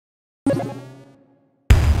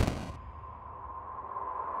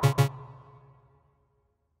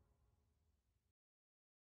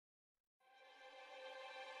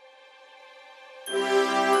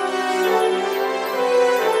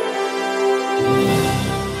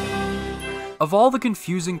Of all the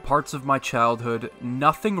confusing parts of my childhood,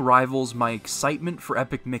 nothing rivals my excitement for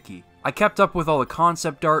Epic Mickey. I kept up with all the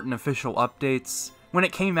concept art and official updates. When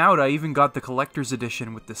it came out, I even got the collector's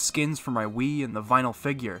edition with the skins for my Wii and the vinyl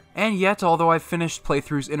figure. And yet, although I've finished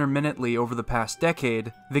playthroughs intermittently over the past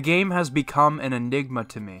decade, the game has become an enigma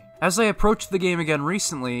to me. As I approached the game again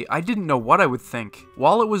recently, I didn't know what I would think.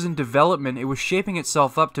 While it was in development, it was shaping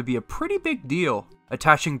itself up to be a pretty big deal,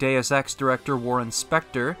 attaching Deus Ex director Warren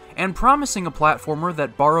Spector, and promising a platformer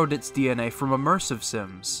that borrowed its DNA from immersive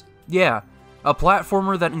sims. Yeah, a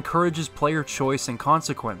platformer that encourages player choice and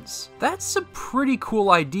consequence. That's a pretty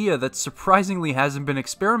cool idea that surprisingly hasn't been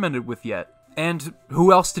experimented with yet. And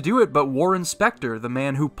who else to do it but Warren Spector, the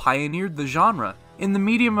man who pioneered the genre? In the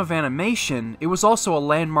medium of animation, it was also a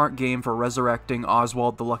landmark game for resurrecting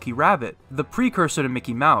Oswald the Lucky Rabbit, the precursor to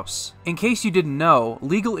Mickey Mouse. In case you didn't know,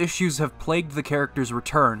 legal issues have plagued the character's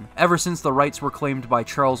return, ever since the rights were claimed by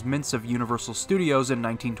Charles Mintz of Universal Studios in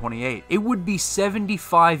 1928. It would be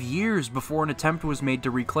 75 years before an attempt was made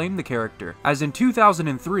to reclaim the character, as in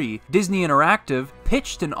 2003, Disney Interactive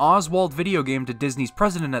pitched an Oswald video game to Disney's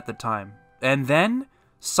president at the time. And then,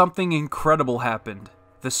 something incredible happened.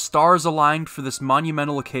 The stars aligned for this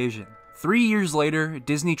monumental occasion. 3 years later,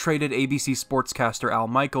 Disney traded ABC sportscaster Al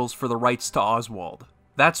Michaels for the rights to Oswald.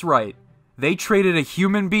 That's right, they traded a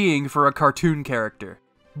human being for a cartoon character.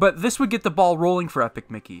 But this would get the ball rolling for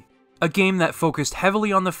Epic Mickey, a game that focused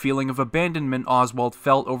heavily on the feeling of abandonment Oswald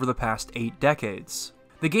felt over the past 8 decades.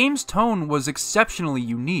 The game's tone was exceptionally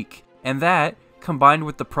unique, and that, combined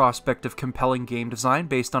with the prospect of compelling game design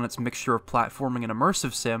based on its mixture of platforming and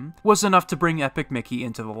immersive sim, was enough to bring Epic Mickey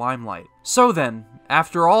into the limelight. So then,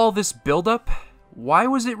 after all this build-up, why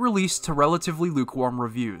was it released to relatively lukewarm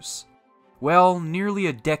reviews? Well, nearly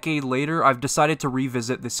a decade later, I've decided to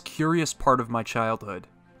revisit this curious part of my childhood.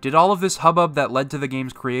 Did all of this hubbub that led to the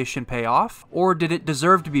game's creation pay off, or did it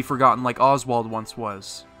deserve to be forgotten like Oswald once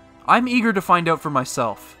was? I'm eager to find out for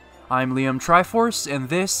myself. I'm Liam Triforce, and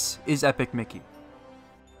this is Epic Mickey.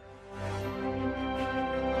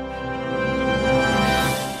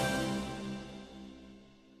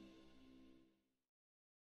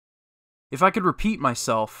 If I could repeat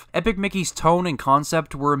myself, Epic Mickey's tone and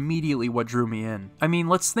concept were immediately what drew me in. I mean,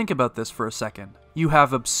 let's think about this for a second. You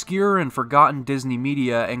have obscure and forgotten Disney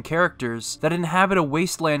media and characters that inhabit a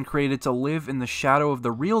wasteland created to live in the shadow of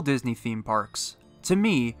the real Disney theme parks. To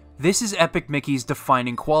me, this is Epic Mickey's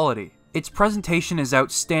defining quality. Its presentation is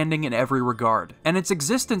outstanding in every regard, and its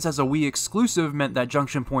existence as a Wii exclusive meant that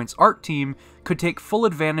Junction Point's art team could take full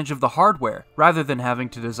advantage of the hardware, rather than having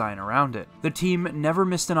to design around it. The team never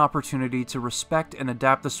missed an opportunity to respect and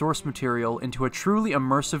adapt the source material into a truly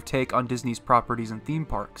immersive take on Disney's properties and theme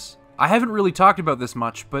parks. I haven't really talked about this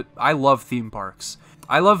much, but I love theme parks.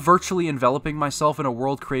 I love virtually enveloping myself in a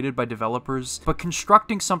world created by developers, but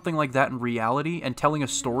constructing something like that in reality and telling a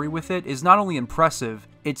story with it is not only impressive,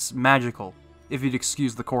 it's magical, if you'd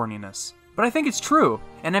excuse the corniness. But I think it's true,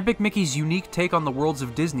 and Epic Mickey's unique take on the worlds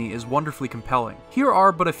of Disney is wonderfully compelling. Here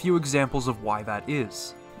are but a few examples of why that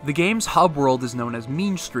is. The game's hub world is known as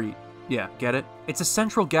Mean Street. Yeah, get it? It's a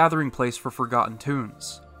central gathering place for forgotten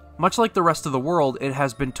tunes. Much like the rest of the world, it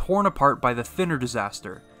has been torn apart by the Thinner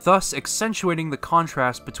disaster, thus accentuating the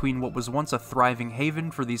contrast between what was once a thriving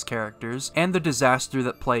haven for these characters and the disaster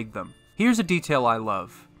that plagued them. Here's a detail I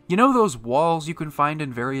love. You know those walls you can find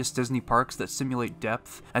in various Disney parks that simulate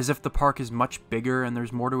depth, as if the park is much bigger and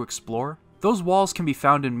there's more to explore? Those walls can be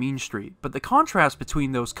found in Mean Street, but the contrast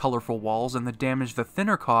between those colorful walls and the damage the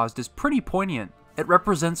Thinner caused is pretty poignant. It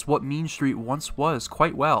represents what Mean Street once was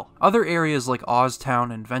quite well. Other areas like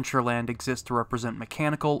Oztown and Ventureland exist to represent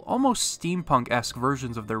mechanical, almost steampunk-esque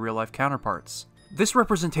versions of their real-life counterparts. This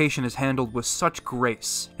representation is handled with such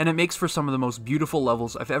grace, and it makes for some of the most beautiful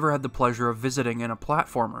levels I've ever had the pleasure of visiting in a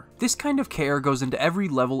platformer. This kind of care goes into every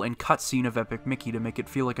level and cutscene of Epic Mickey to make it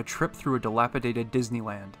feel like a trip through a dilapidated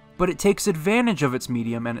Disneyland. But it takes advantage of its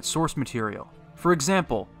medium and its source material. For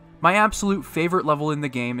example, my absolute favorite level in the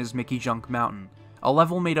game is Mickey Junk Mountain, a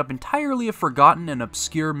level made up entirely of forgotten and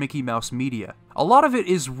obscure Mickey Mouse media. A lot of it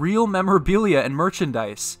is real memorabilia and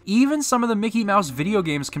merchandise. Even some of the Mickey Mouse video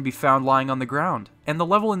games can be found lying on the ground. And the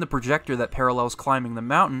level in the projector that parallels climbing the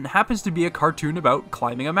mountain happens to be a cartoon about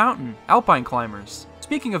climbing a mountain, alpine climbers.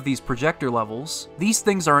 Speaking of these projector levels, these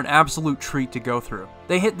things are an absolute treat to go through.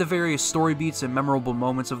 They hit the various story beats and memorable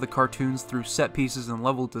moments of the cartoons through set pieces and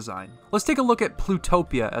level design. Let's take a look at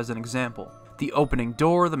Plutopia as an example. The opening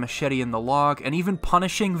door, the machete in the log, and even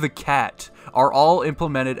punishing the cat are all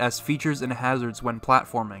implemented as features and hazards when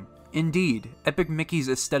platforming. Indeed, Epic Mickey's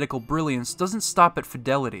aesthetical brilliance doesn't stop at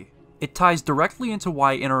fidelity. It ties directly into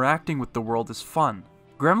why interacting with the world is fun.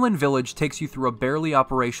 Gremlin Village takes you through a barely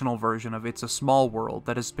operational version of It's a Small World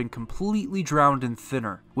that has been completely drowned in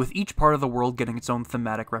thinner, with each part of the world getting its own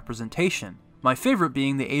thematic representation. My favorite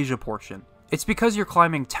being the Asia portion. It's because you're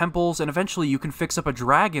climbing temples and eventually you can fix up a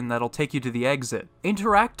dragon that'll take you to the exit.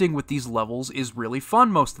 Interacting with these levels is really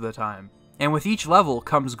fun most of the time, and with each level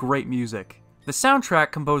comes great music. The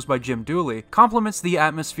soundtrack, composed by Dooley, complements the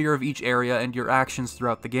atmosphere of each area and your actions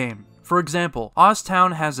throughout the game. For example,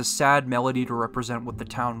 Oztown has a sad melody to represent what the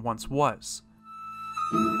town once was.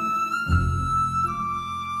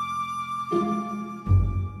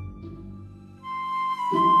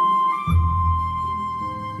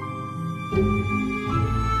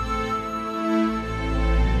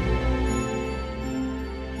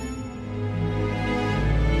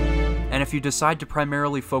 And if you decide to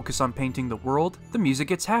primarily focus on painting the world, the music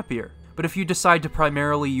gets happier. But if you decide to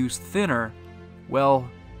primarily use thinner, well,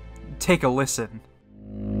 take a listen.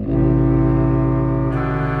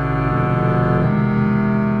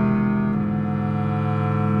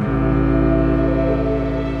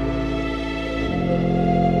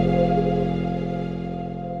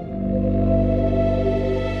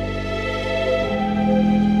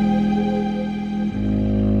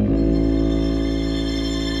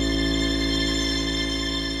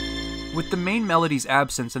 With the main melody's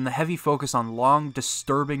absence and the heavy focus on long,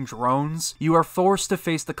 disturbing drones, you are forced to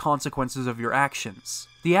face the consequences of your actions.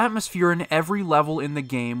 The atmosphere in every level in the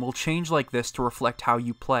game will change like this to reflect how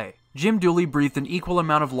you play. Dooley breathed an equal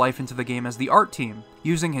amount of life into the game as the art team,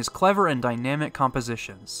 using his clever and dynamic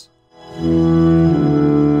compositions.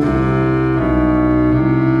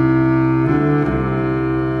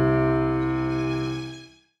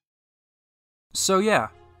 So yeah,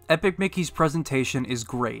 Epic Mickey's presentation is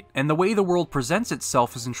great, and the way the world presents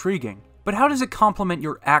itself is intriguing. But how does it complement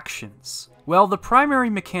your actions? Well, the primary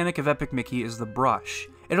mechanic of Epic Mickey is the brush.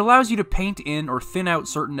 It allows you to paint in or thin out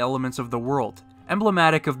certain elements of the world,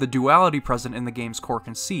 emblematic of the duality present in the game's core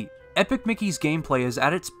conceit. Epic Mickey's gameplay is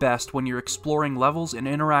at its best when you're exploring levels and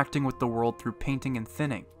interacting with the world through painting and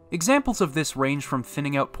thinning. Examples of this range from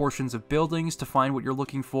thinning out portions of buildings to find what you're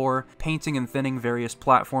looking for, painting and thinning various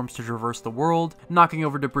platforms to traverse the world, knocking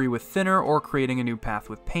over debris with thinner, or creating a new path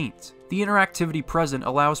with paint. The interactivity present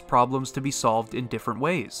allows problems to be solved in different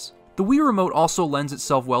ways. The Wii Remote also lends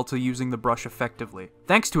itself well to using the brush effectively,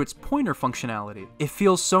 thanks to its pointer functionality. It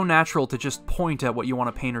feels so natural to just point at what you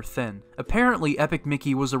want to paint or thin. Apparently, Epic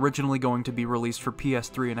Mickey was originally going to be released for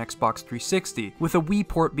PS3 and Xbox 360, with a Wii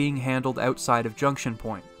port being handled outside of Junction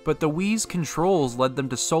Point. But the Wii's controls led them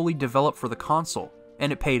to solely develop for the console,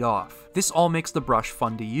 and it paid off. This all makes the brush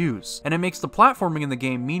fun to use, and it makes the platforming in the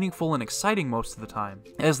game meaningful and exciting most of the time.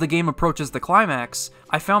 As the game approaches the climax,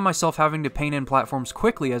 I found myself having to paint in platforms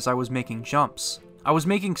quickly as I was making jumps. I was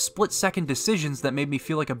making split-second decisions that made me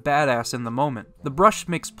feel like a badass in the moment. The brush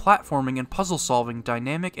makes platforming and puzzle solving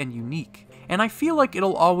dynamic and unique, and I feel like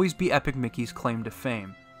it'll always be Epic Mickey's claim to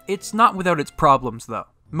fame. It's not without its problems though.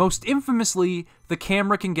 Most infamously, the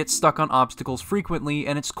camera can get stuck on obstacles frequently,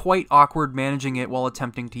 and it's quite awkward managing it while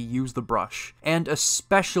attempting to use the brush, and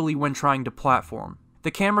especially when trying to platform.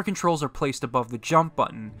 The camera controls are placed above the jump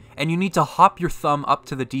button, and you need to hop your thumb up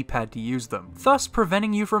to the D-pad to use them, thus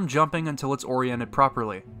preventing you from jumping until it's oriented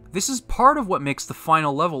properly. This is part of what makes the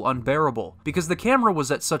final level unbearable. Because the camera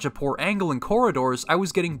was at such a poor angle in corridors, I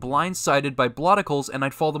was getting blindsided by bloticles and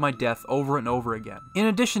I'd fall to my death over and over again. In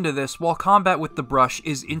addition to this, while combat with the brush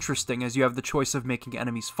is interesting as you have the choice of making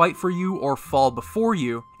enemies fight for you or fall before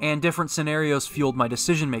you, and different scenarios fueled my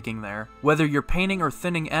decision making there, whether you're painting or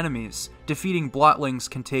thinning enemies, defeating blotlings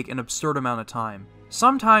can take an absurd amount of time.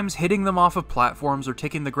 Sometimes hitting them off of platforms or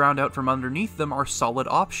taking the ground out from underneath them are solid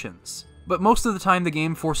options. But most of the time the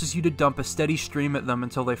game forces you to dump a steady stream at them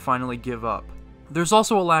until they finally give up. There's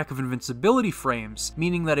also a lack of invincibility frames,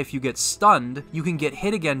 meaning that if you get stunned, you can get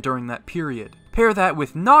hit again during that period. Pair that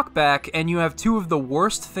with knockback, and you have two of the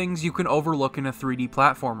worst things you can overlook in a 3D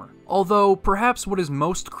platformer. Although, perhaps what is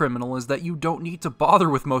most criminal is that you don't need to bother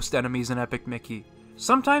with most enemies in Epic Mickey.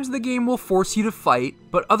 Sometimes the game will force you to fight,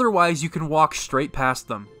 but otherwise you can walk straight past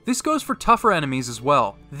them. This goes for tougher enemies as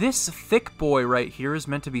well. This thick boy right here is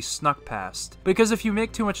meant to be snuck past, because if you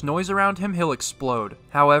make too much noise around him, he'll explode.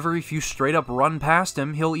 However, if you straight up run past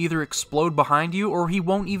him, he'll either explode behind you or he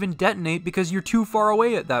won't even detonate because you're too far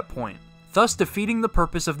away at that point, thus defeating the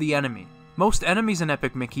purpose of the enemy. Most enemies in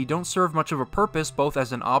Epic Mickey don't serve much of a purpose both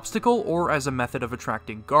as an obstacle or as a method of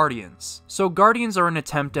attracting guardians. So guardians are an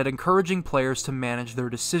attempt at encouraging players to manage their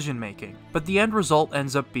decision making, but the end result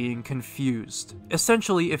ends up being confused.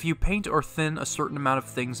 Essentially, if you paint or thin a certain amount of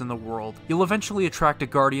things in the world, you'll eventually attract a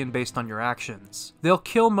guardian based on your actions. They'll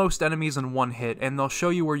kill most enemies in one hit, and they'll show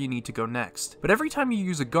you where you need to go next, but every time you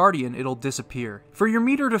use a guardian, it'll disappear. For your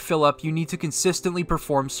meter to fill up, you need to consistently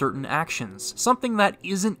perform certain actions, something that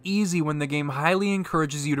isn't easy when the game highly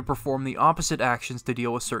encourages you to perform the opposite actions to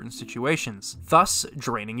deal with certain situations, thus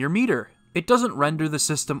draining your meter. It doesn't render the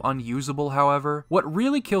system unusable, however. What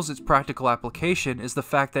really kills its practical application is the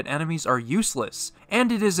fact that enemies are useless,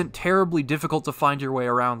 and it isn't terribly difficult to find your way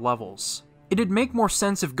around levels. It'd make more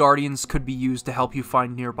sense if guardians could be used to help you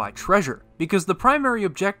find nearby treasure, because the primary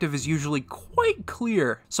objective is usually quite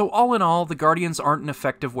clear. So all in all, the guardians aren't an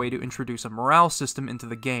effective way to introduce a morale system into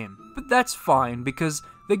the game. But that's fine, because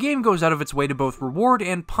the game goes out of its way to both reward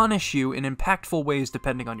and punish you in impactful ways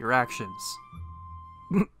depending on your actions.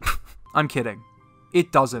 I'm kidding.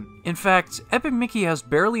 It doesn't. In fact, Epic Mickey has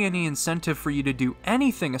barely any incentive for you to do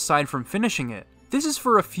anything aside from finishing it. This is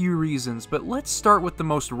for a few reasons, but let's start with the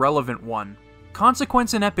most relevant one.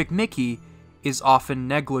 Consequence in Epic Mickey is often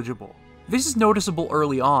negligible. This is noticeable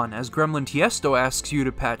early on, as Gremlin Tiesto asks you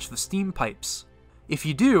to patch the steam pipes. If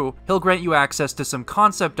you do, he'll grant you access to some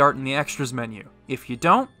concept art in the extras menu. If you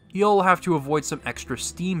don't, you'll have to avoid some extra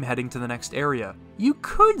steam heading to the next area. You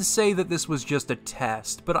could say that this was just a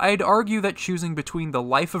test, but I'd argue that choosing between the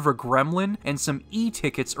life of a gremlin and some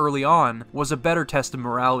e-tickets early on was a better test of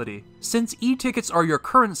morality. Since e-tickets are your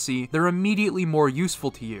currency, they're immediately more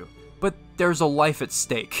useful to you, but there's a life at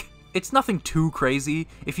stake. It's nothing too crazy.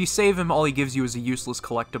 If you save him, all he gives you is a useless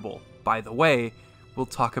collectible. By the way, we'll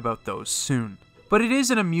talk about those soon. But it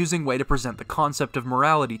is an amusing way to present the concept of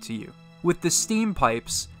morality to you. With the steam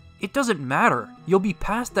pipes, it doesn't matter. You'll be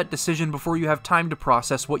past that decision before you have time to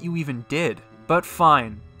process what you even did. But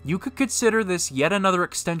fine, you could consider this yet another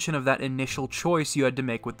extension of that initial choice you had to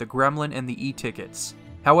make with the gremlin and the e-tickets.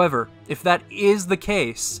 However, if that is the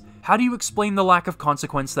case, how do you explain the lack of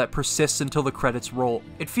consequence that persists until the credits roll?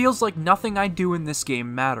 It feels like nothing I do in this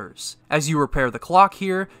game matters. As you repair the clock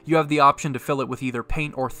here, you have the option to fill it with either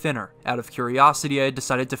paint or thinner. Out of curiosity, I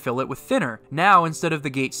decided to fill it with thinner. Now, instead of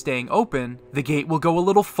the gate staying open, the gate will go a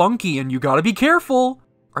little funky and you gotta be careful!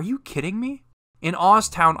 Are you kidding me? In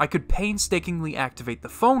Oztown, I could painstakingly activate the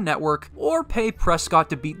phone network, or pay Prescott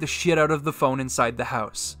to beat the shit out of the phone inside the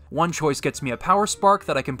house. One choice gets me a power spark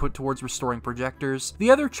that I can put towards restoring projectors. The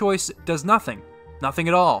other choice does nothing. Nothing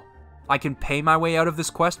at all. I can pay my way out of this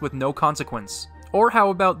quest with no consequence. Or how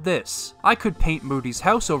about this? I could paint Moody's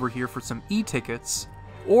house over here for some e-tickets,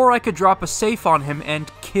 or I could drop a safe on him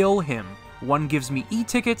and kill him. One gives me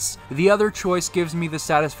e-tickets, the other choice gives me the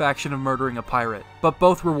satisfaction of murdering a pirate. But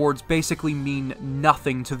both rewards basically mean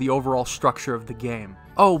nothing to the overall structure of the game.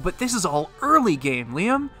 Oh, but this is all early game,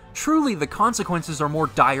 Liam! Truly, the consequences are more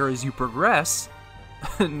dire as you progress.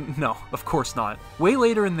 No, of course not. Way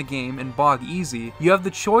later in the game, in Bog Easy, you have the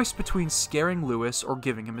choice between scaring Lewis or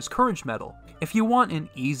giving him his courage medal. If you want an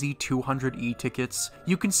easy 200 e-tickets,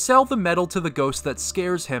 you can sell the medal to the ghost that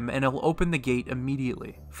scares him and it'll open the gate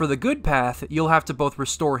immediately. For the good path, you'll have to both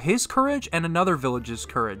restore his courage and another village's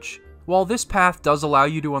courage. While this path does allow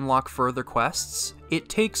you to unlock further quests, it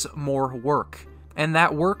takes more work. And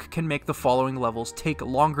that work can make the following levels take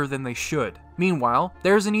longer than they should. Meanwhile,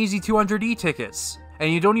 there's an easy 200 e-tickets,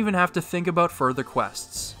 and you don't even have to think about further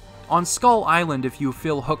quests. On Skull Island, if you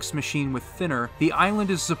fill Hook's machine with thinner, the island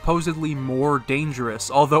is supposedly more dangerous,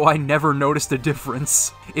 although I never noticed a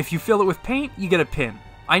difference. If you fill it with paint, you get a pin.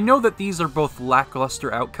 I know that these are both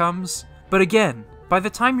lackluster outcomes, but again, by the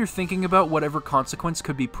time you're thinking about whatever consequence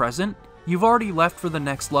could be present, you've already left for the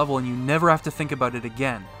next level and you never have to think about it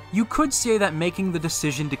again. You could say that making the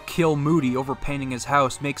decision to kill Moody over painting his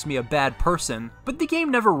house makes me a bad person, but the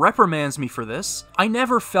game never reprimands me for this. I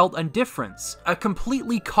never felt a difference. A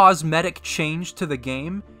completely cosmetic change to the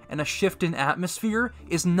game and a shift in atmosphere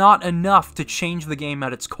is not enough to change the game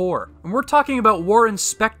at its core. And we're talking about Warren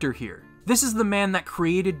Spector here. This is the man that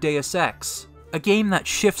created Deus Ex, a game that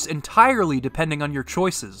shifts entirely depending on your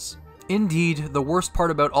choices. Indeed, the worst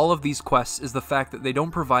part about all of these quests is the fact that they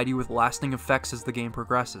don't provide you with lasting effects as the game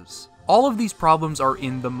progresses. All of these problems are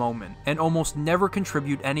in the moment, and almost never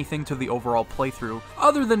contribute anything to the overall playthrough,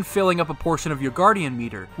 other than filling up a portion of your Guardian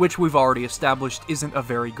meter, which we've already established isn't a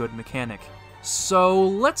very good mechanic. So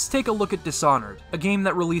let's take a look at Dishonored, a game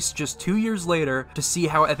that released just 2 years later to see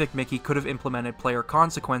how Epic Mickey could have implemented player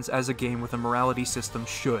consequence as a game with a morality system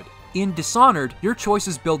should. In Dishonored, your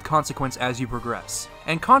choices build consequence as you progress,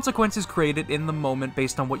 and consequence is created in the moment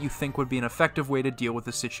based on what you think would be an effective way to deal with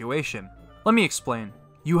the situation. Let me explain.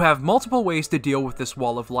 You have multiple ways to deal with this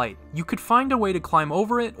wall of light. You could find a way to climb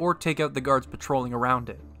over it or take out the guards patrolling around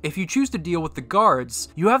it. If you choose to deal with the guards,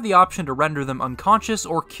 you have the option to render them unconscious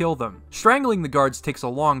or kill them. Strangling the guards takes a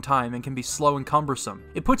long time and can be slow and cumbersome.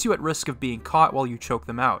 It puts you at risk of being caught while you choke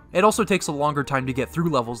them out. It also takes a longer time to get through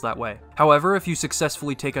levels that way. However, if you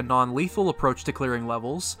successfully take a non-lethal approach to clearing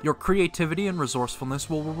levels, your creativity and resourcefulness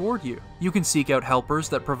will reward you. You can seek out helpers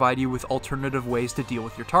that provide you with alternative ways to deal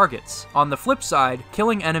with your targets. On the flip side,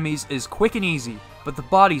 killing enemies is quick and easy, but the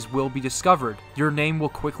bodies will be discovered. Your name will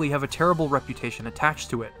quickly have a terrible reputation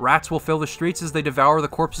attached to it. Rats will fill the streets as they devour the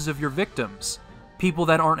corpses of your victims. People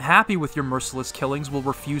that aren't happy with your merciless killings will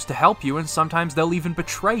refuse to help you, and sometimes they'll even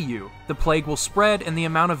betray you. The plague will spread, and the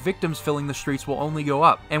amount of victims filling the streets will only go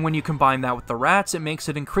up. And when you combine that with the rats, it makes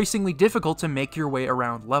it increasingly difficult to make your way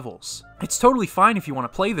around levels. It's totally fine if you want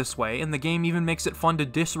to play this way, and the game even makes it fun to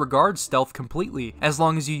disregard stealth completely, as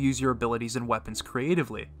long as you use your abilities and weapons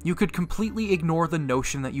creatively. You could completely ignore the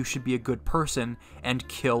notion that you should be a good person and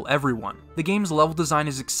kill everyone. The game's level design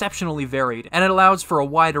is exceptionally varied, and it allows for a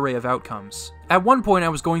wide array of outcomes. At one point I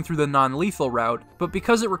was going through the non-lethal route, but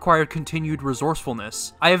because it required continued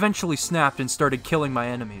resourcefulness, I eventually snapped and started killing my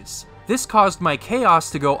enemies. This caused my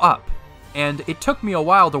chaos to go up, and it took me a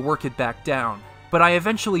while to work it back down, but I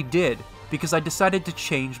eventually did, because I decided to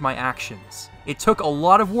change my actions. It took a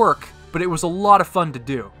lot of work, but it was a lot of fun to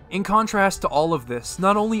do. In contrast to all of this,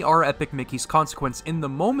 not only are Epic Mickey's consequence in the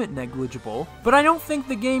moment negligible, but I don't think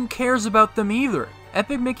the game cares about them either.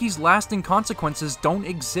 Epic Mickey's lasting consequences don't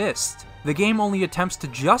exist. The game only attempts to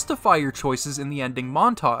justify your choices in the ending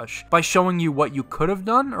montage by showing you what you could have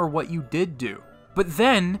done or what you did do. But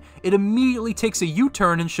then, it immediately takes a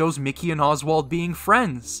U-turn and shows Mickey and Oswald being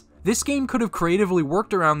friends. This game could have creatively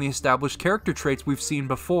worked around the established character traits we've seen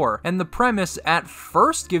before, and the premise at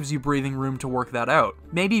first gives you breathing room to work that out.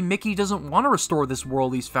 Maybe Mickey doesn't want to restore this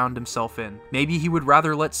world he's found himself in. Maybe he would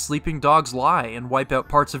rather let sleeping dogs lie and wipe out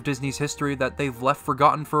parts of Disney's history that they've left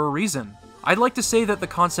forgotten for a reason. I'd like to say that the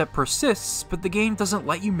concept persists, but the game doesn't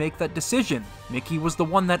let you make that decision. Mickey was the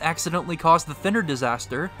one that accidentally caused the Thinner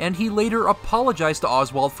disaster, and he later apologized to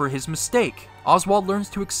Oswald for his mistake. Oswald learns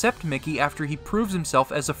to accept Mickey after he proves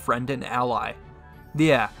himself as a friend and ally.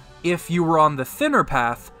 Yeah, if you were on the Thinner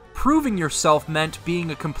path, proving yourself meant being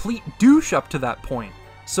a complete douche up to that point.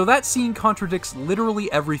 So that scene contradicts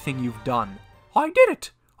literally everything you've done. I did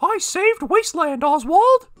it! I saved Wasteland,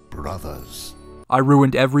 Oswald! Brothers. I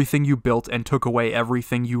ruined everything you built and took away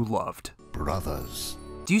everything you loved. Brothers.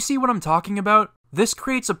 Do you see what I'm talking about? This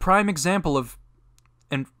creates a prime example of,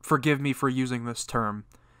 and forgive me for using this term,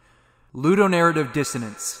 ludonarrative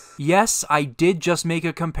dissonance. Yes, I did just make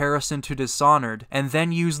a comparison to Dishonored, and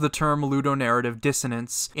then use the term ludonarrative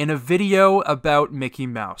dissonance in a video about Mickey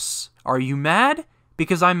Mouse. Are you mad?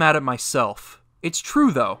 Because I'm mad at myself. It's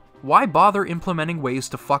true though. Why bother implementing ways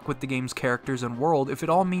to fuck with the game's characters and world if it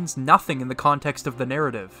all means nothing in the context of the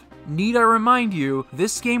narrative? Need I remind you,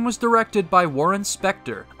 this game was directed by Warren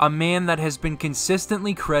Spector, a man that has been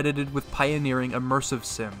consistently credited with pioneering immersive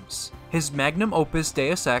sims. His magnum opus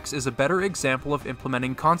Deus Ex is a better example of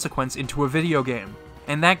implementing consequence into a video game.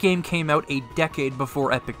 And that game came out a decade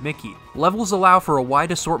before Epic Mickey. Levels allow for a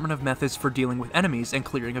wide assortment of methods for dealing with enemies and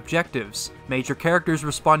clearing objectives. Major characters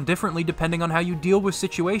respond differently depending on how you deal with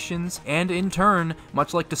situations, and in turn,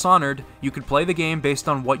 much like Dishonored, you could play the game based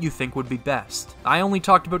on what you think would be best. I only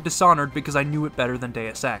talked about Dishonored because I knew it better than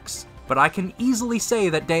Deus Ex, but I can easily say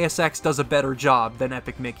that Deus Ex does a better job than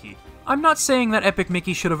Epic Mickey. I'm not saying that Epic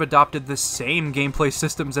Mickey should have adopted the same gameplay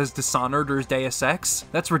systems as Dishonored or Deus Ex.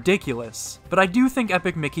 That's ridiculous. But I do think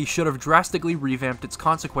Epic Mickey should have drastically revamped its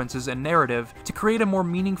consequences and narrative to create a more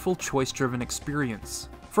meaningful choice-driven experience.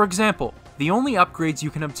 For example, the only upgrades you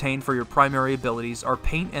can obtain for your primary abilities are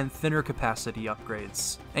paint and thinner capacity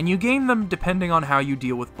upgrades, and you gain them depending on how you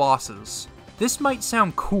deal with bosses. This might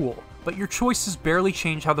sound cool, but your choices barely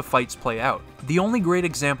change how the fights play out. The only great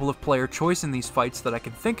example of player choice in these fights that I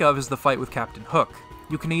can think of is the fight with Captain Hook.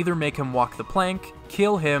 You can either make him walk the plank,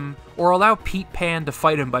 kill him, or allow Pete Pan to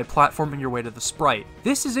fight him by platforming your way to the sprite.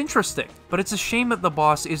 This is interesting, but it's a shame that the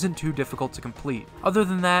boss isn't too difficult to complete. Other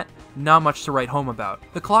than that, not much to write home about.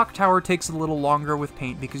 The clock tower takes a little longer with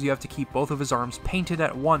paint because you have to keep both of his arms painted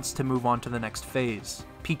at once to move on to the next phase.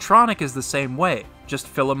 Petronic is the same way, just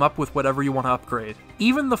fill him up with whatever you want to upgrade.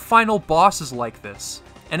 Even the final boss is like this,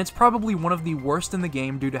 and it's probably one of the worst in the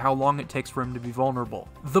game due to how long it takes for him to be vulnerable.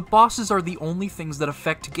 The bosses are the only things that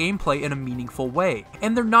affect gameplay in a meaningful way,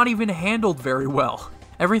 and they're not even handled very well.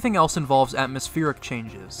 Everything else involves atmospheric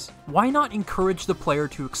changes. Why not encourage the player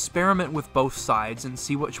to experiment with both sides and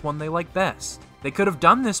see which one they like best? They could have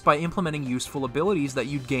done this by implementing useful abilities that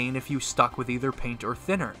you'd gain if you stuck with either paint or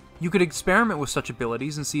thinner. You could experiment with such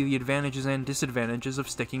abilities and see the advantages and disadvantages of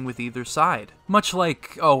sticking with either side. Much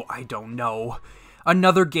like, oh, I don't know,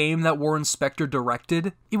 another game that Warren Spector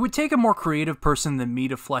directed? It would take a more creative person than me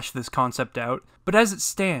to flesh this concept out, but as it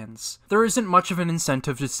stands, there isn't much of an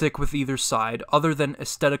incentive to stick with either side other than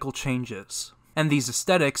aesthetical changes. And these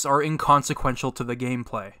aesthetics are inconsequential to the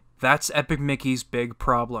gameplay. That's Epic Mickey's big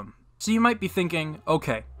problem. So you might be thinking,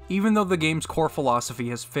 okay, even though the game's core philosophy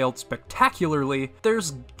has failed spectacularly,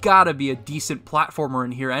 there's gotta be a decent platformer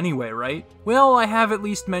in here anyway, right? Well, I have at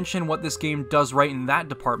least mentioned what this game does right in that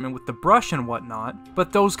department with the brush and whatnot,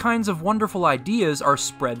 but those kinds of wonderful ideas are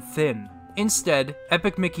spread thin. Instead,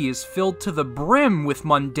 Epic Mickey is filled to the brim with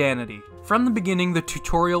mundanity. From the beginning, the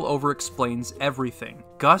tutorial over-explains everything.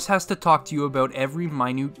 Gus has to talk to you about every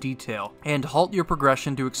minute detail, and halt your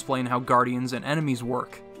progression to explain how guardians and enemies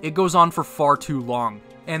work. It goes on for far too long.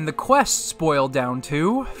 And the quests boil down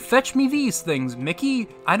to, fetch me these things, Mickey.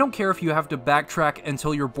 I don't care if you have to backtrack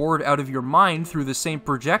until you're bored out of your mind through the same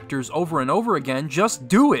projectors over and over again, just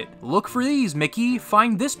do it. Look for these, Mickey.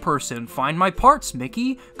 Find this person. Find my parts,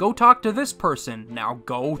 Mickey. Go talk to this person. Now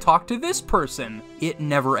go talk to this person. It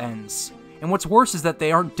never ends. And what's worse is that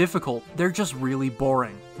they aren't difficult, they're just really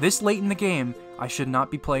boring. This late in the game, I should not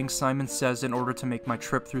be playing Simon Says in order to make my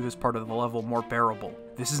trip through this part of the level more bearable.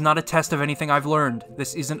 This is not a test of anything I've learned.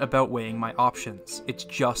 This isn't about weighing my options. It's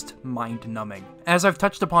just mind-numbing. As I've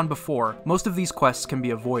touched upon before, most of these quests can be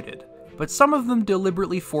avoided, but some of them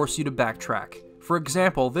deliberately force you to backtrack. For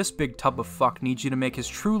example, this big tub of fuck needs you to make his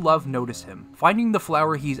true love notice him. Finding the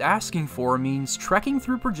flower he's asking for means trekking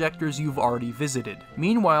through projectors you've already visited.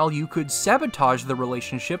 Meanwhile, you could sabotage the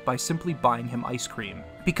relationship by simply buying him ice cream.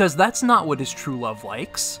 Because that's not what his true love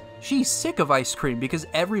likes. She's sick of ice cream because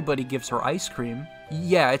everybody gives her ice cream.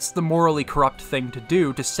 Yeah, it's the morally corrupt thing to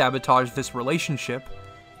do to sabotage this relationship,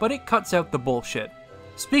 but it cuts out the bullshit.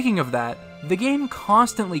 Speaking of that, the game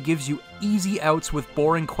constantly gives you easy outs with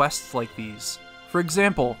boring quests like these. For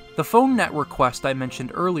example, the phone network quest I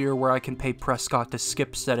mentioned earlier where I can pay Prescott to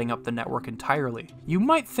skip setting up the network entirely. You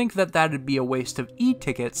might think that that'd be a waste of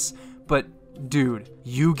e-tickets, but dude,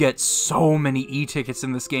 you get so many e-tickets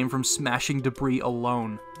in this game from smashing debris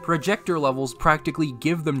alone. Projector levels practically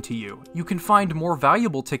give them to you. You can find more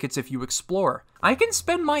valuable tickets if you explore. I can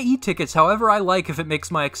spend my e-tickets however I like if it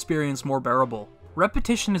makes my experience more bearable.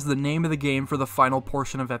 Repetition is the name of the game for the final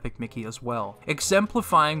portion of Epic Mickey as well,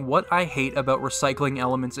 exemplifying what I hate about recycling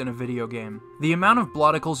elements in a video game. The amount of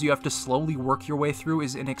bloticles you have to slowly work your way through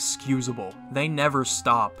is inexcusable. They never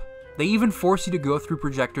stop. They even force you to go through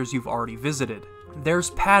projectors you've already visited. There's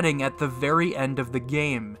padding at the very end of the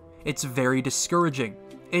game. It's very discouraging.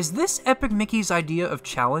 Is this Epic Mickey's idea of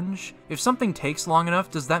challenge? If something takes long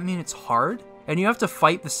enough, does that mean it's hard? And you have to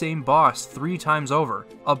fight the same boss 3 times over,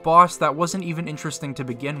 a boss that wasn't even interesting to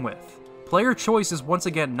begin with. Player choice is once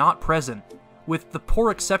again not present, with the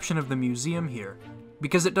poor exception of the museum here,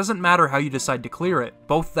 because it doesn't matter how you decide to clear it,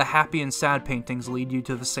 both the happy and sad paintings lead you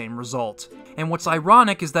to the same result. And what's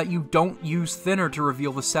ironic is that you don't use thinner to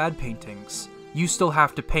reveal the sad paintings. You still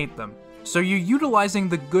have to paint them. So you're utilizing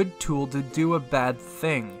the good tool to do a bad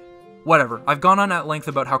thing. Whatever, I've gone on at length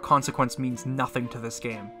about how consequence means nothing to this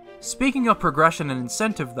game. Speaking of progression and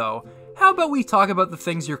incentive though, how about we talk about the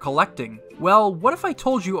things you're collecting? Well, what if I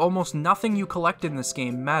told you almost nothing you collect in this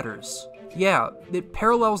game matters? Yeah, it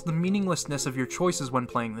parallels the meaninglessness of your choices when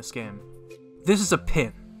playing this game. This is a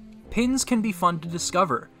pin. Pins can be fun to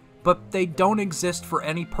discover, but they don't exist for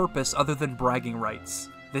any purpose other than bragging rights.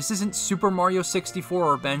 This isn't Super Mario 64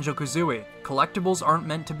 or Banjo-Kazooie. Collectibles aren't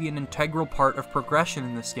meant to be an integral part of progression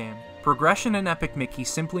in this game. Progression in Epic Mickey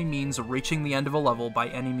simply means reaching the end of a level by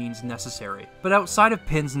any means necessary. But outside of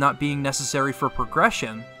pins not being necessary for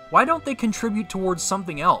progression, why don't they contribute towards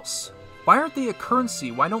something else? Why aren't they a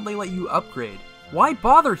currency? Why don't they let you upgrade? Why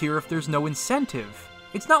bother here if there's no incentive?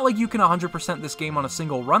 It's not like you can 100% this game on a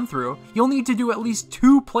single run-through. You'll need to do at least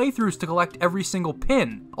 2 playthroughs to collect every single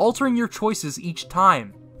pin, altering your choices each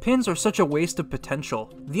time. Pins are such a waste of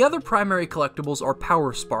potential. The other primary collectibles are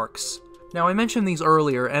power sparks. Now I mentioned these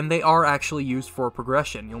earlier, and they are actually used for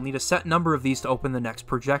progression. You'll need a set number of these to open the next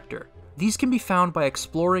projector. These can be found by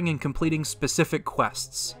exploring and completing specific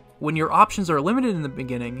quests. When your options are limited in the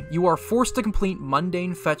beginning, you are forced to complete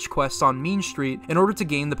mundane fetch quests on Mean Street in order to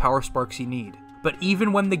gain the power sparks you need. But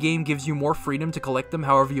even when the game gives you more freedom to collect them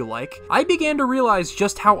however you like, I began to realize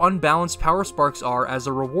just how unbalanced power sparks are as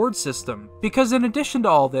a reward system. Because in addition to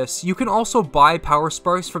all this, you can also buy power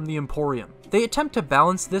sparks from the Emporium. They attempt to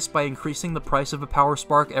balance this by increasing the price of a Power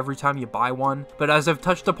Spark every time you buy one, but as I've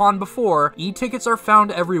touched upon before, e-tickets are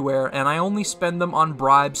found everywhere and I only spend them on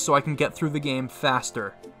bribes so I can get through the game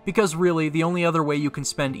faster. Because really, the only other way you can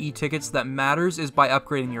spend e-tickets that matters is by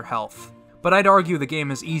upgrading your health. But I'd argue the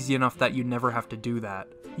game is easy enough that you never have to do that.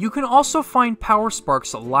 You can also find Power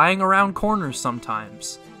Sparks lying around corners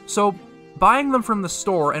sometimes. So, buying them from the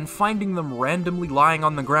store and finding them randomly lying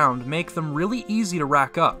on the ground make them really easy to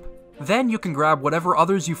rack up. Then you can grab whatever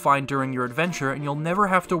others you find during your adventure and you'll never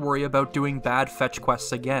have to worry about doing bad fetch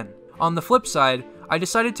quests again. On the flip side, I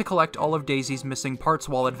decided to collect all of Daisy's missing parts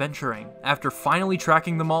while adventuring. After finally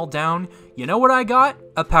tracking them all down, you know what I got?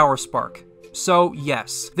 A Power Spark. So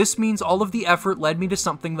yes, this means all of the effort led me to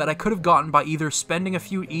something that I could have gotten by either spending a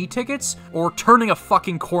few e-tickets or turning a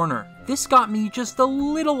fucking corner. This got me just a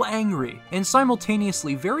little angry, and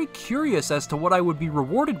simultaneously very curious as to what I would be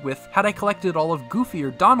rewarded with had I collected all of Goofy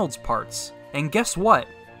or Donald's parts. And guess what?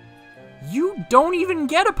 You don't even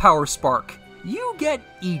get a Power Spark! You get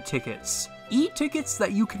e-tickets. E-tickets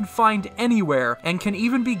that you can find anywhere, and can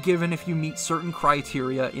even be given if you meet certain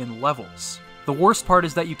criteria in levels. The worst part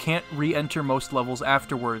is that you can't re-enter most levels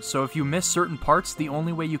afterwards, so if you miss certain parts, the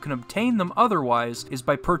only way you can obtain them otherwise is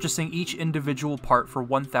by purchasing each individual part for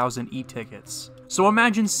 1,000 e-tickets. So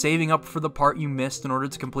imagine saving up for the part you missed in order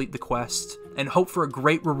to complete the quest, and hope for a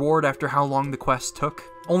great reward after how long the quest took,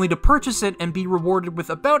 only to purchase it and be rewarded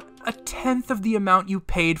with about 1/10 of the amount you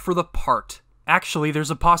paid for the part. Actually,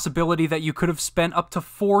 there's a possibility that you could have spent up to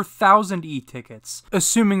 4,000 e-tickets,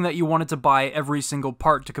 assuming that you wanted to buy every single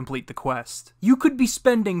part to complete the quest. You could be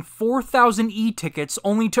spending 4,000 e-tickets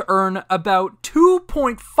only to earn about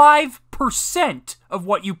 2.5% of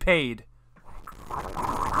what you paid.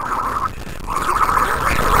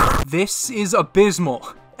 This is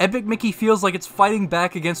abysmal. Epic Mickey feels like it's fighting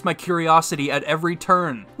back against my curiosity at every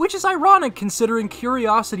turn, which is ironic considering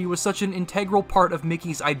curiosity was such an integral part of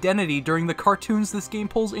Mickey's identity during the cartoons this game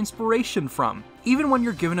pulls inspiration from. Even when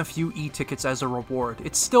you're given a few e-tickets as a reward,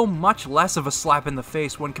 it's still much less of a slap in the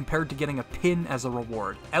face when compared to getting a pin as a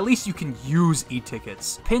reward. At least you can use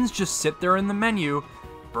e-tickets. Pins just sit there in the menu,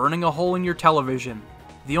 burning a hole in your television.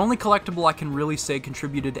 The only collectible I can really say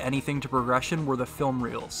contributed to anything to progression were the film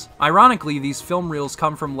reels. Ironically, these film reels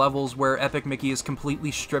come from levels where Epic Mickey is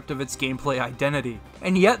completely stripped of its gameplay identity,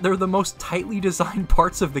 and yet they're the most tightly designed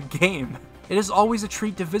parts of the game. It is always a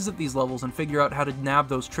treat to visit these levels and figure out how to nab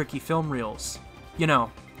those tricky film reels. You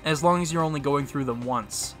know, as long as you're only going through them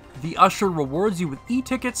once. The Usher rewards you with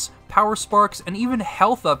e-tickets, Power Sparks, and even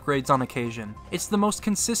health upgrades on occasion. It's the most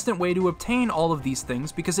consistent way to obtain all of these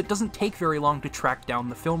things because it doesn't take very long to track down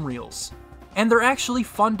the film reels. And they're actually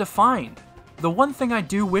fun to find. The one thing I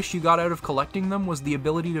do wish you got out of collecting them was the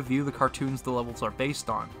ability to view the cartoons the levels are based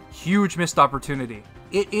on. Huge missed opportunity.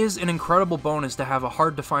 It is an incredible bonus to have a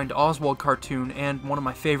hard-to-find Oswald cartoon and one of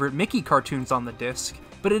my favorite Mickey cartoons on the disc,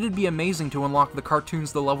 but it'd be amazing to unlock the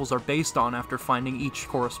cartoons the levels are based on after finding each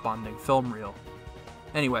corresponding film reel.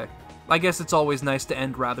 Anyway, I guess it's always nice to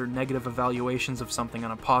end rather negative evaluations of something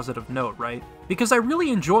on a positive note, right? Because I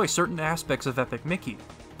really enjoy certain aspects of Epic Mickey,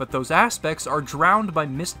 but those aspects are drowned by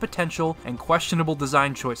missed potential and questionable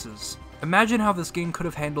design choices. Imagine how this game could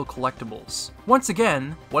have handled collectibles. Once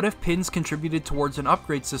again, what if pins contributed towards an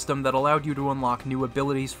upgrade system that allowed you to unlock new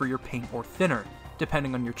abilities for your paint or thinner,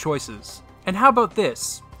 depending on your choices? And how about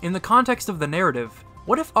this? In the context of the narrative,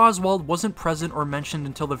 what if Oswald wasn't present or mentioned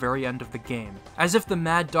until the very end of the game? As if the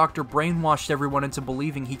Mad Doctor brainwashed everyone into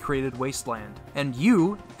believing he created Wasteland, and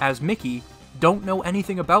you, as Mickey, don't know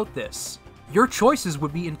anything about this. Your choices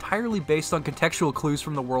would be entirely based on contextual clues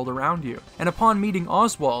from the world around you, and upon meeting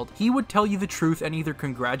Oswald, he would tell you the truth and either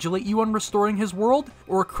congratulate you on restoring his world,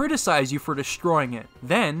 or criticize you for destroying it.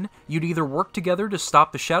 Then, you'd either work together to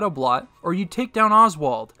stop the Shadow Blot, or you'd take down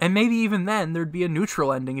Oswald, and maybe even then there'd be a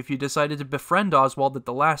neutral ending if you decided to befriend Oswald at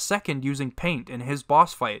the last second using paint in his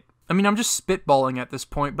boss fight. I mean, I'm just spitballing at this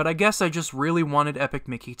point, but I guess I just really wanted Epic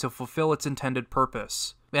Mickey to fulfill its intended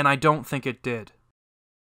purpose, and I don't think it did.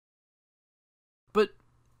 But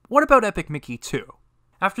what about Epic Mickey 2?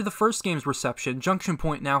 After the first game's reception, Junction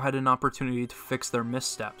Point now had an opportunity to fix their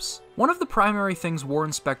missteps. One of the primary things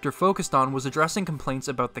Warren Spector focused on was addressing complaints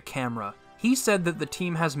about the camera. He said that the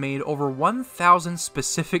team has made over 1,000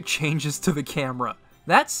 specific changes to the camera.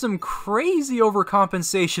 That's some crazy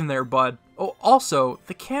overcompensation there, bud. Oh, also,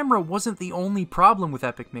 the camera wasn't the only problem with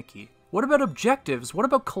Epic Mickey. What about objectives? What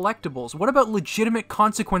about collectibles? What about legitimate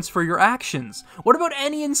consequence for your actions? What about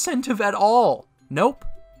any incentive at all? Nope.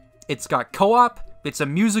 It's got co-op, It's a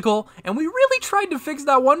musical, and we really tried to fix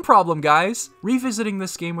that one problem, guys. Revisiting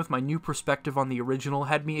this game with my new perspective on the original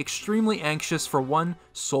had me extremely anxious for one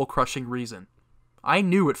soul-crushing reason. I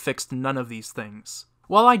knew it fixed none of these things.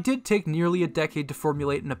 While I did take nearly a decade to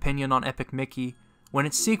formulate an opinion on Epic Mickey, when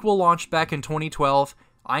its sequel launched back in 2012,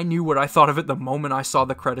 I knew what I thought of it the moment I saw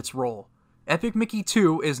the credits roll. Epic Mickey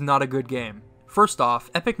 2 is not a good game. First off,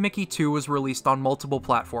 Epic Mickey 2 was released on multiple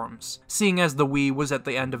platforms, seeing as the Wii was at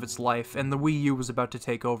the end of its life and the Wii U was about to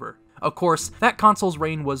take over. Of course, that console's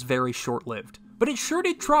reign was very short-lived, but it sure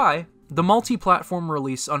did try. The multi-platform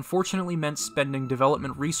release unfortunately meant spending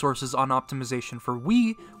development resources on optimization for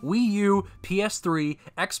Wii, Wii U, PS3,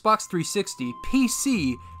 Xbox 360,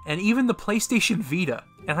 PC, and even the PlayStation Vita,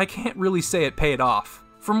 and I can't really say it paid off.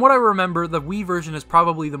 From what I remember, the Wii version is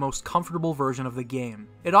probably the most comfortable version of the game.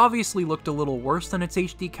 It obviously looked a little worse than its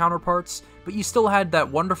HD counterparts, but you still had that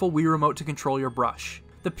wonderful Wii remote to control your brush.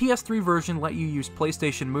 The PS3 version let you use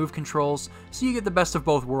PlayStation Move controls, so you get the best of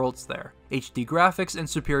both worlds there. HD graphics and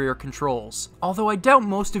superior controls. Although I doubt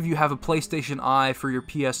most of you have a PlayStation Eye for your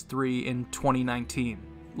PS3 in 2019,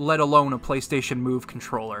 let alone a PlayStation Move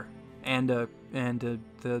controller. And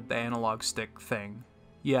the analog stick thing.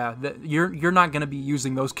 Yeah, you're not going to be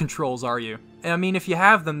using those controls, are you? I mean, if you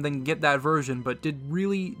have them, then get that version, but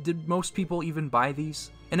did most people even buy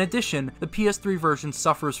these? In addition, the PS3 version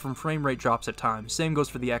suffers from frame rate drops at times, same goes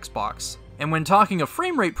for the Xbox. And when talking of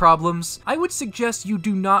frame rate problems, I would suggest you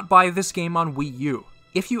do not buy this game on Wii U.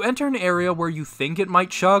 If you enter an area where you think it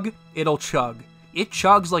might chug, it'll chug. It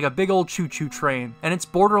chugs like a big old choo-choo train, and it's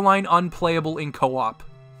borderline unplayable in co-op.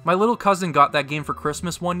 My little cousin got that game for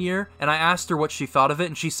Christmas one year, and I asked her what she thought of it,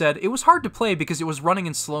 and she said it was hard to play because it was running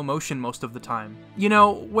in slow motion most of the time. You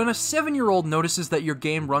know, when a 7-year-old notices that your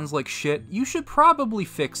game runs like shit, you should probably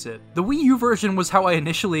fix it. The Wii U version was how I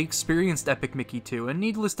initially experienced Epic Mickey 2, and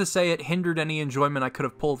needless to say, it hindered any enjoyment I could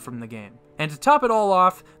have pulled from the game. And to top it all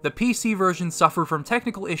off, the PC version suffered from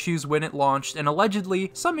technical issues when it launched, and allegedly,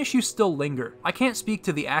 some issues still linger. I can't speak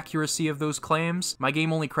to the accuracy of those claims, my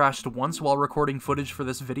game only crashed once while recording footage for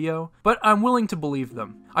this video, but I'm willing to believe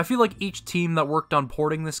them. I feel like each team that worked on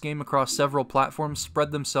porting this game across several platforms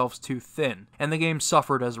spread themselves too thin, and the game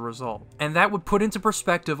suffered as a result. And that would put into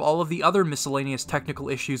perspective all of the other miscellaneous technical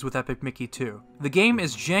issues with Epic Mickey 2. The game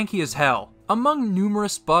is janky as hell. Among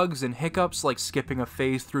numerous bugs and hiccups like skipping a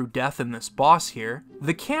phase through death in this boss here,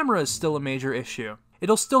 the camera is still a major issue.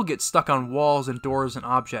 It'll still get stuck on walls and doors and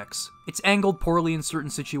objects. It's angled poorly in certain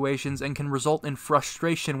situations and can result in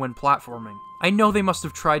frustration when platforming. I know they must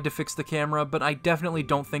have tried to fix the camera, but I definitely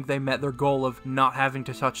don't think they met their goal of not having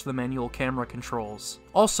to touch the manual camera controls.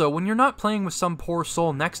 Also, when you're not playing with some poor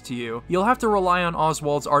soul next to you, you'll have to rely on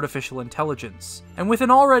Oswald's artificial intelligence. And with an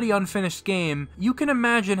already unfinished game, you can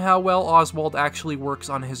imagine how well Oswald actually works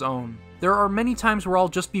on his own. There are many times where I'll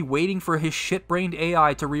just be waiting for his shit-brained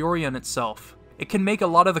AI to reorient itself. It can make a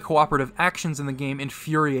lot of the cooperative actions in the game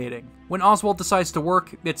infuriating. When Oswald decides to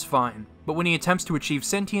work, it's fine. But when he attempts to achieve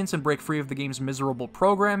sentience and break free of the game's miserable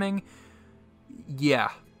programming, yeah.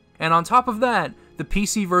 And on top of that, the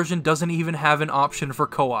PC version doesn't even have an option for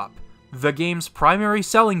co-op. The game's primary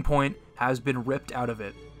selling point has been ripped out of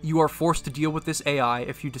it. You are forced to deal with this AI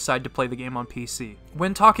if you decide to play the game on PC.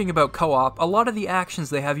 When talking about co-op, a lot of the actions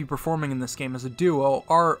they have you performing in this game as a duo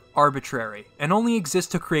are arbitrary, and only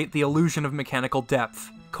exist to create the illusion of mechanical depth.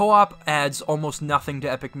 Co-op adds almost nothing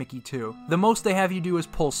to Epic Mickey 2. The most they have you do is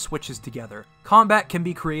pull switches together. Combat can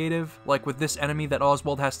be creative, like with this enemy that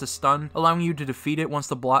Oswald has to stun, allowing you to defeat it once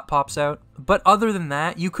the blot pops out. But other than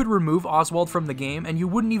that, you could remove Oswald from the game and you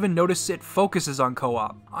wouldn't even notice it focuses on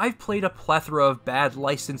co-op. I've played a plethora of bad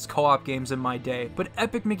licensed co-op games in my day, but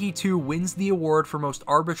Epic Mickey 2 wins the award for most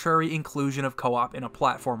arbitrary inclusion of co-op in a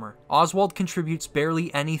platformer. Oswald contributes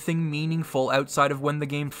barely anything meaningful outside of when the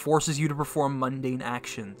game forces you to perform mundane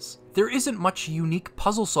actions. There isn't much unique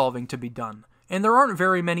puzzle solving to be done, and there aren't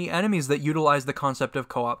very many enemies that utilize the concept of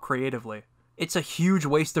co-op creatively. It's a huge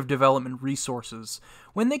waste of development resources,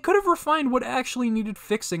 when they could have refined what actually needed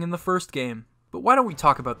fixing in the first game. But why don't we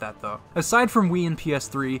talk about that though? Aside from Wii and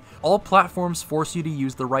PS3, all platforms force you to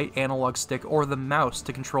use the right analog stick or the mouse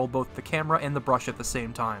to control both the camera and the brush at the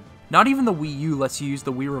same time. Not even the Wii U lets you use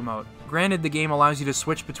the Wii remote. Granted, the game allows you to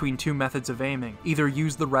switch between two methods of aiming, either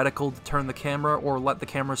use the reticle to turn the camera or let the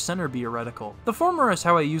camera's center be a reticle. The former is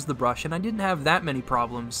how I use the brush and I didn't have that many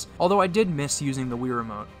problems, although I did miss using the Wii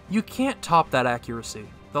remote. You can't top that accuracy.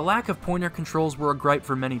 The lack of pointer controls were a gripe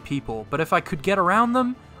for many people, but if I could get around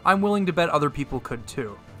them, I'm willing to bet other people could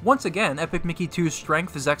too. Once again, Epic Mickey 2's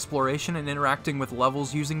strength is exploration and interacting with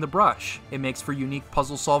levels using the brush. It makes for unique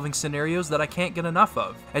puzzle-solving scenarios that I can't get enough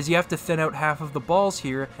of, as you have to thin out half of the balls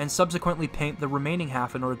here and subsequently paint the remaining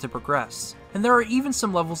half in order to progress. And there are even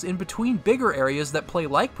some levels in between bigger areas that play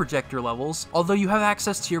like projector levels, although you have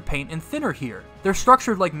access to your paint and thinner here. They're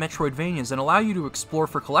structured like Metroidvanias and allow you to explore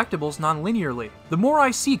for collectibles non-linearly. The more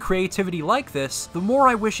I see creativity like this, the more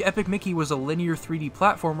I wish Epic Mickey was a linear 3D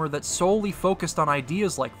platformer that solely focused on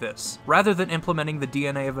ideas like this, rather than implementing the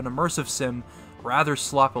DNA of an immersive sim rather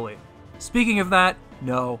sloppily. Speaking of that,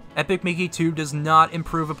 no, Epic Mickey 2 does not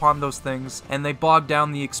improve upon those things, and they bog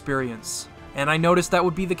down the experience. And I noticed that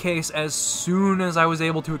would be the case as soon as I was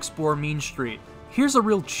able to explore Mean Street. Here's a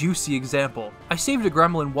real juicy example. I saved a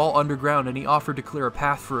gremlin while underground and he offered to clear a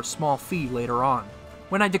path for a small fee later on.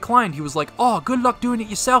 When I declined, he was like, "Oh, good luck doing it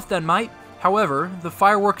yourself then, mate." However, the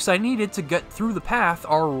fireworks I needed to get through the path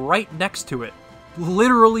are right next to it.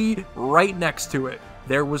 Literally right next to it.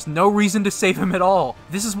 There was no reason to save him at all.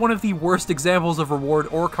 This is one of the worst examples of reward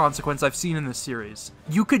or consequence I've seen in this series.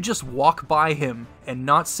 You could just walk by him and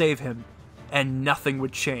not save him, and nothing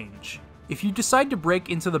would change. If you decide to break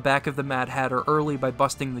into the back of the Mad Hatter early by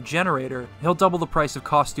busting the generator, he'll double the price of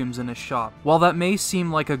costumes in his shop. While that may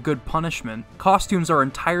seem like a good punishment, costumes are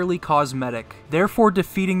entirely cosmetic, therefore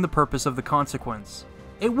defeating the purpose of the consequence.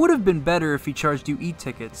 It would have been better if he charged you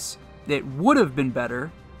e-tickets. It would have been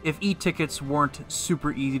better if e-tickets weren't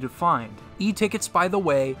super easy to find. E-tickets, by the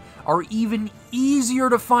way, are even easier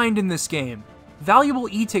to find in this game. Valuable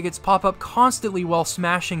e-tickets pop up constantly while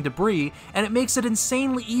smashing debris, and it makes it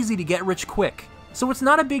insanely easy to get rich quick. So it's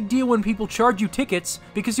not a big deal when people charge you tickets,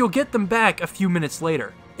 because you'll get them back a few minutes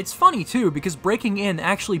later. It's funny too, because breaking in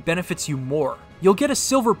actually benefits you more. You'll get a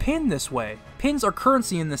silver pin this way. Pins are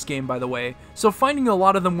currency in this game, by the way, so finding a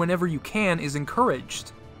lot of them whenever you can is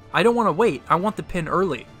encouraged. I don't want to wait, I want the pin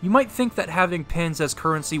early. You might think that having pins as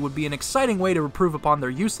currency would be an exciting way to improve upon their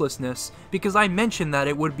uselessness, because I mentioned that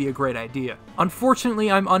it would be a great idea.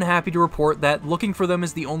 Unfortunately, I'm unhappy to report that looking for them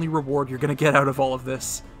is the only reward you're gonna get out of all of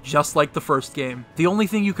this. Just like the first game. The only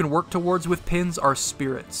thing you can work towards with pins are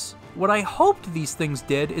spirits. What I hoped these things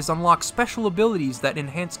did is unlock special abilities that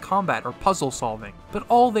enhance combat or puzzle solving, but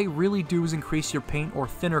all they really do is increase your paint or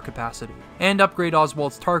thinner capacity, and upgrade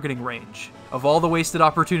Oswald's targeting range. Of all the wasted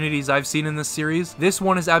opportunities I've seen in this series, this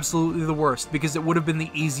one is absolutely the worst because it would have been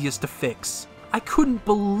the easiest to fix. I couldn't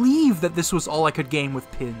believe that this was all I could gain with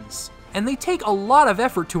pins. And they take a lot of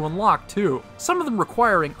effort to unlock too, some of them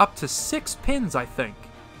requiring up to 6 pins, I think.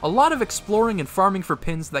 A lot of exploring and farming for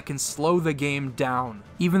pins that can slow the game down.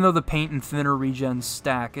 Even though the paint and thinner regens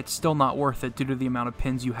stack, it's still not worth it due to the amount of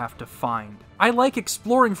pins you have to find. I like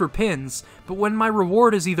exploring for pins, but when my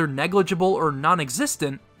reward is either negligible or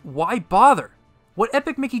non-existent, why bother? What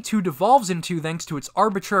Epic Mickey 2 devolves into thanks to its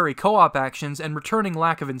arbitrary co-op actions and returning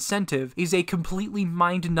lack of incentive is a completely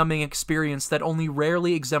mind-numbing experience that only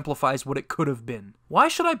rarely exemplifies what it could have been. Why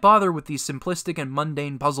should I bother with these simplistic and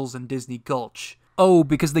mundane puzzles in Disney Gulch? Oh,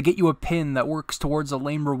 because they get you a pin that works towards a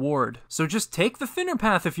lame reward. So just take the thinner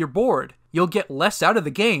path if you're bored. You'll get less out of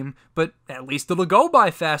the game, but at least it'll go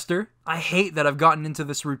by faster. I hate that I've gotten into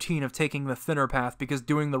this routine of taking the thinner path because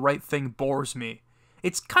doing the right thing bores me.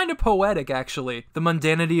 It's kind of poetic, actually, the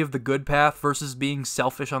mundanity of the good path versus being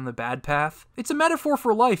selfish on the bad path. It's a metaphor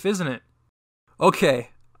for life, isn't it? Okay,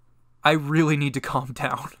 I really need to calm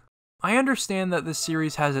down. I understand that this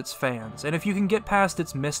series has its fans, and if you can get past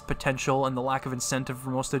its missed potential and the lack of incentive for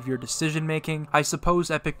most of your decision making, I suppose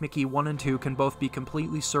Epic Mickey 1 and 2 can both be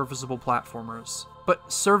completely serviceable platformers.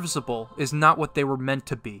 But serviceable is not what they were meant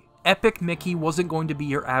to be. Epic Mickey wasn't going to be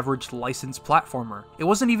your average licensed platformer. It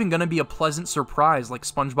wasn't even going to be a pleasant surprise like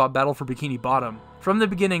SpongeBob Battle for Bikini Bottom. From the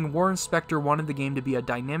beginning, Warren Spector wanted the game to be a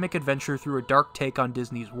dynamic adventure through a dark take on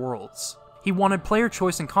Disney's worlds. He wanted player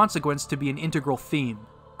choice and consequence to be an integral theme.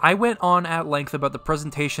 I went on at length about the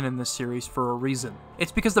presentation in this series for a reason.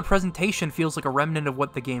 It's because the presentation feels like a remnant of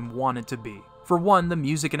what the game wanted to be. For one, the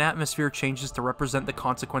music and atmosphere changes to represent the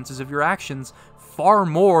consequences of your actions far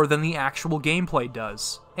more than the actual gameplay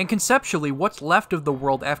does. And conceptually, what's left of the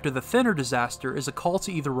world after the thinner disaster is a call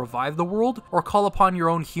to either revive the world or call upon your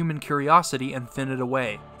own human curiosity and thin it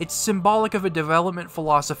away. It's symbolic of a development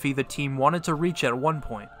philosophy the team wanted to reach at one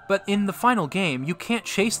point. But in the final game, you can't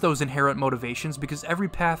chase those inherent motivations because every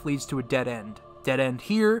path leads to a dead end. Dead end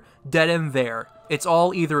here, dead end there. It's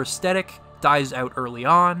all either aesthetic, dies out early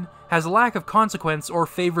on, has a lack of consequence, or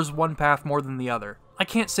favors one path more than the other. I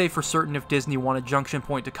can't say for certain if Disney wanted Junction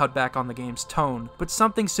Point to cut back on the game's tone, but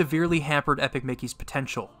something severely hampered Epic Mickey's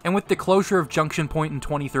potential. And with the closure of Junction Point in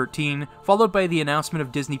 2013, followed by the announcement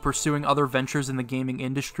of Disney pursuing other ventures in the gaming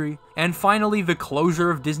industry, and finally the closure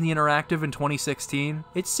of Disney Interactive in 2016,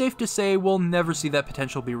 it's safe to say we'll never see that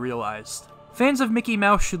potential be realized. Fans of Mickey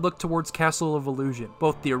Mouse should look towards Castle of Illusion,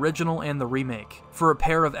 both the original and the remake, for a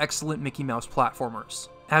pair of excellent Mickey Mouse platformers.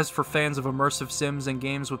 As for fans of immersive sims and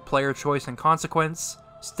games with player choice and consequence,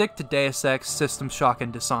 stick to Deus Ex, System Shock,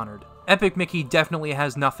 and Dishonored. Epic Mickey definitely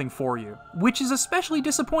has nothing for you, which is especially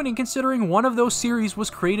disappointing considering one of those series was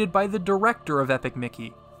created by the director of Epic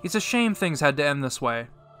Mickey. It's a shame things had to end this way.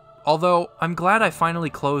 Although, I'm glad I finally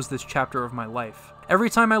closed this chapter of my life. Every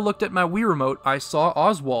time I looked at my Wii remote, I saw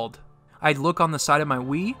Oswald. I'd look on the side of my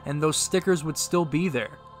Wii, and those stickers would still be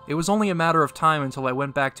there. It was only a matter of time until I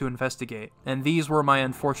went back to investigate, and these were my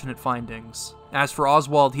unfortunate findings. As for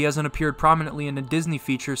Oswald, he hasn't appeared prominently in a Disney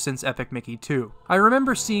feature since Epic Mickey 2. I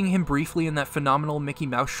remember seeing him briefly in that phenomenal Mickey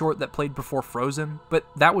Mouse short that played before Frozen, but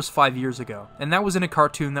that was 5 years ago, and that was in a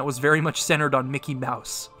cartoon that was very much centered on Mickey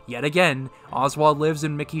Mouse. Yet again, Oswald lives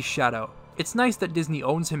in Mickey's shadow. It's nice that Disney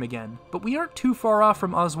owns him again, but we aren't too far off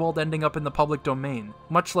from Oswald ending up in the public domain,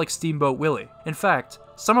 much like Steamboat Willie. In fact,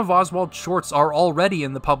 some of Oswald's shorts are already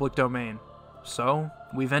in the public domain. So,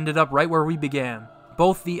 we've ended up right where we began.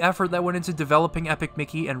 Both the effort that went into developing Epic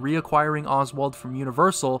Mickey and reacquiring Oswald from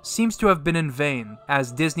Universal seems to have been in vain,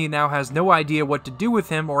 as Disney now has no idea what to do with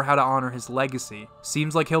him or how to honor his legacy.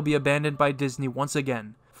 Seems like he'll be abandoned by Disney once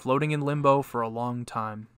again, floating in limbo for a long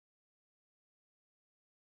time.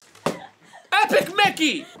 Epic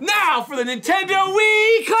Mickey! Now for the Nintendo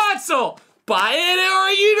Wii console! Buy it or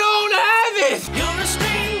you don't have it! You're a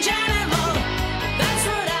strange animal, that's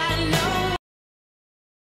what I know.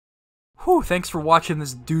 Whew, thanks for watching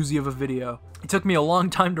this doozy of a video. It took me a long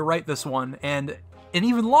time to write this one, and an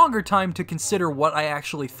even longer time to consider what I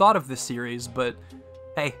actually thought of this series, but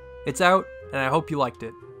hey, it's out, and I hope you liked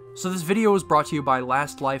it. So this video was brought to you by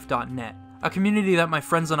lastlife.net. A community that my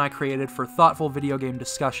friends and I created for thoughtful video game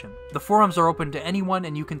discussion. The forums are open to anyone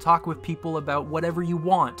and you can talk with people about whatever you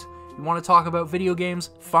want. You want to talk about video games?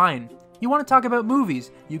 Fine. You want to talk about movies?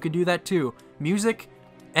 You can do that too. Music?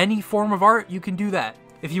 Any form of art? You can do that.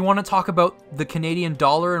 If you want to talk about the Canadian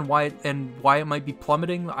dollar and why it might be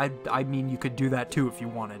plummeting, I mean you could do that too if you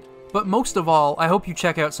wanted. But most of all, I hope you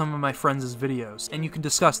check out some of my friends' videos, and you can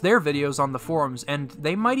discuss their videos on the forums, and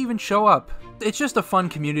they might even show up. It's just a fun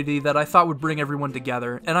community that I thought would bring everyone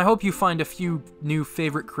together, and I hope you find a few new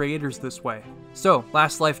favorite creators this way. So,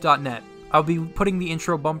 lastlife.net. I'll be putting the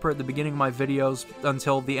intro bumper at the beginning of my videos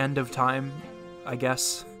until the end of time, I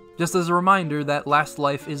guess. Just as a reminder that Last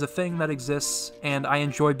Life is a thing that exists, and I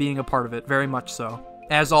enjoy being a part of it, very much so.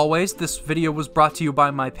 As always, this video was brought to you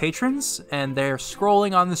by my patrons, and they're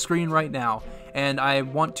scrolling on the screen right now. And I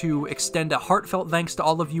want to extend a heartfelt thanks to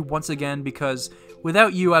all of you once again, because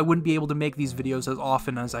without you, I wouldn't be able to make these videos as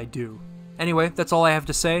often as I do. Anyway, that's all I have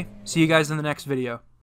to say. See you guys in the next video.